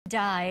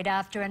died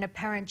after an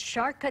apparent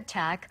shark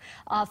attack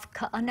off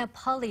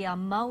Kaanapali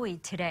on Maui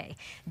today.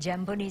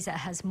 Jen Boniza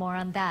has more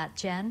on that.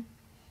 Jen?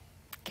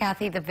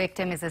 Kathy, the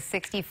victim is a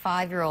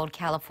 65-year-old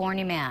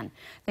California man.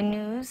 The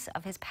news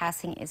of his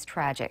passing is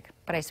tragic,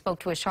 but I spoke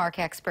to a shark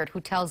expert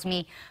who tells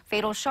me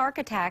fatal shark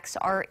attacks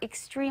are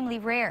extremely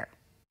rare.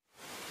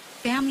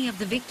 Family of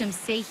the victim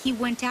say he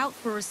went out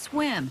for a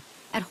swim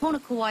at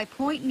Honokowai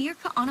Point near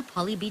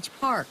Kaanapali Beach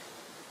Park.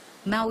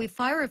 Maui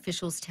fire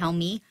officials tell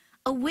me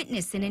a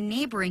witness in a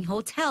neighboring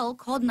hotel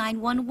called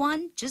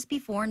 911 just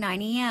before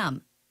 9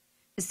 a.m.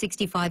 The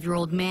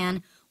 65-year-old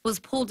man was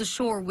pulled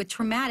ashore with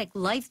traumatic,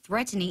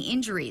 life-threatening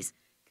injuries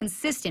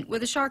consistent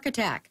with a shark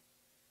attack.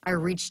 I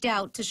reached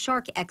out to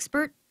shark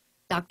expert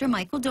Dr.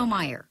 Michael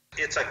Domeyer.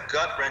 It's a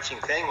gut-wrenching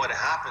thing when it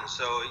happens.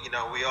 So,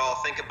 we all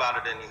think about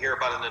it and you hear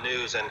about it in the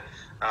news, and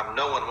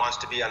no one wants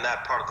to be on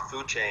that part of the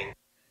food chain.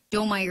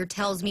 Domeyer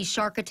tells me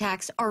shark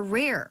attacks are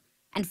rare,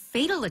 and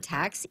fatal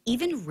attacks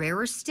even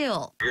rarer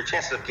still. Your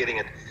chances of getting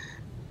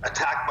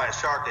attacked by a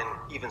shark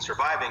and even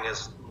surviving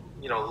is,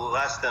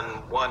 less than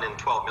 1 in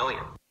 12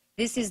 million.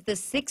 This is the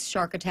 6th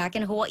shark attack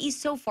in Hawaii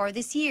so far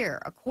this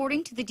year,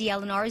 according to the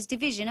DLNR's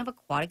Division of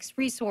Aquatics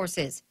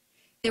Resources.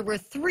 There were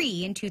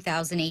 3 in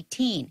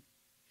 2018.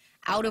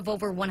 Out of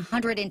over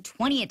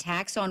 120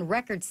 attacks on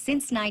record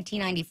since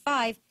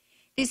 1995,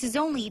 this is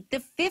only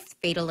the 5th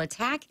fatal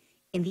attack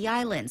in the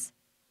islands.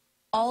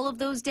 All of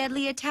those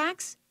deadly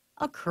attacks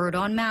occurred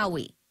on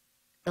Maui.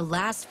 The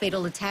last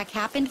fatal attack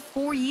happened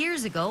 4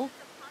 years ago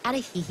at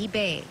Ahihi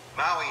Bay.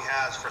 Maui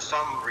has, for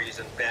some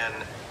reason, been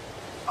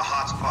a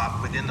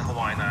hotspot within the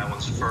Hawaiian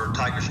Islands for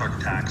tiger shark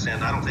attacks,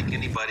 and I don't think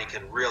anybody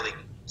can really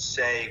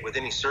say with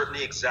any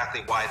certainty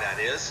exactly why that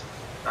is.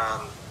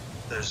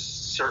 There's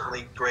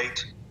certainly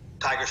great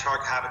tiger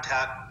shark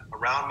habitat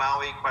around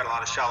Maui, quite a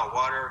lot of shallow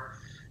water,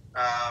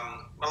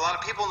 a lot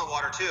of people in the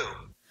water too.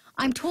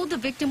 I'm told the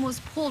victim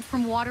was pulled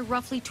from water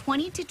roughly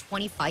 20 to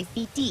 25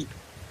 feet deep.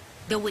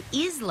 Though it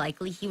is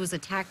likely he was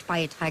attacked by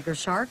a tiger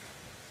shark,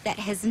 that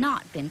has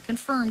not been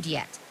confirmed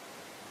yet.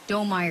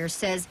 Domeyer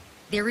says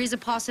there is a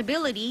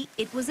possibility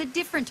it was a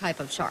different type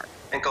of shark.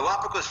 And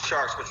Galapagos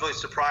sharks, which really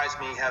surprised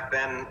me, have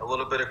been a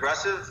little bit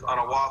aggressive on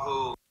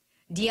Oahu.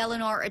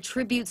 DLNR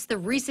attributes the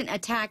recent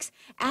attacks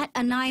at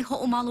Anai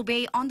Ho'omalu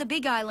Bay on the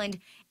Big Island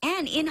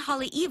and in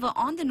Haleiwa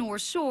on the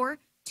North Shore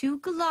to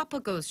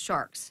Galapagos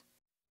sharks.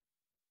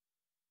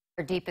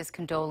 Our deepest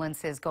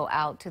condolences go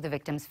out to the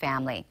victim's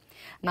family.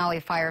 Maui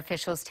fire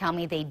officials tell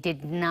me they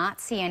did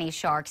not see any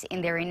sharks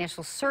in their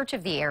initial search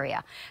of the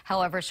area.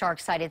 However,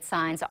 shark-sighted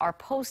signs are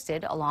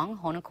posted along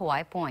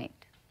Honokowai Point.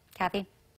 Kathy?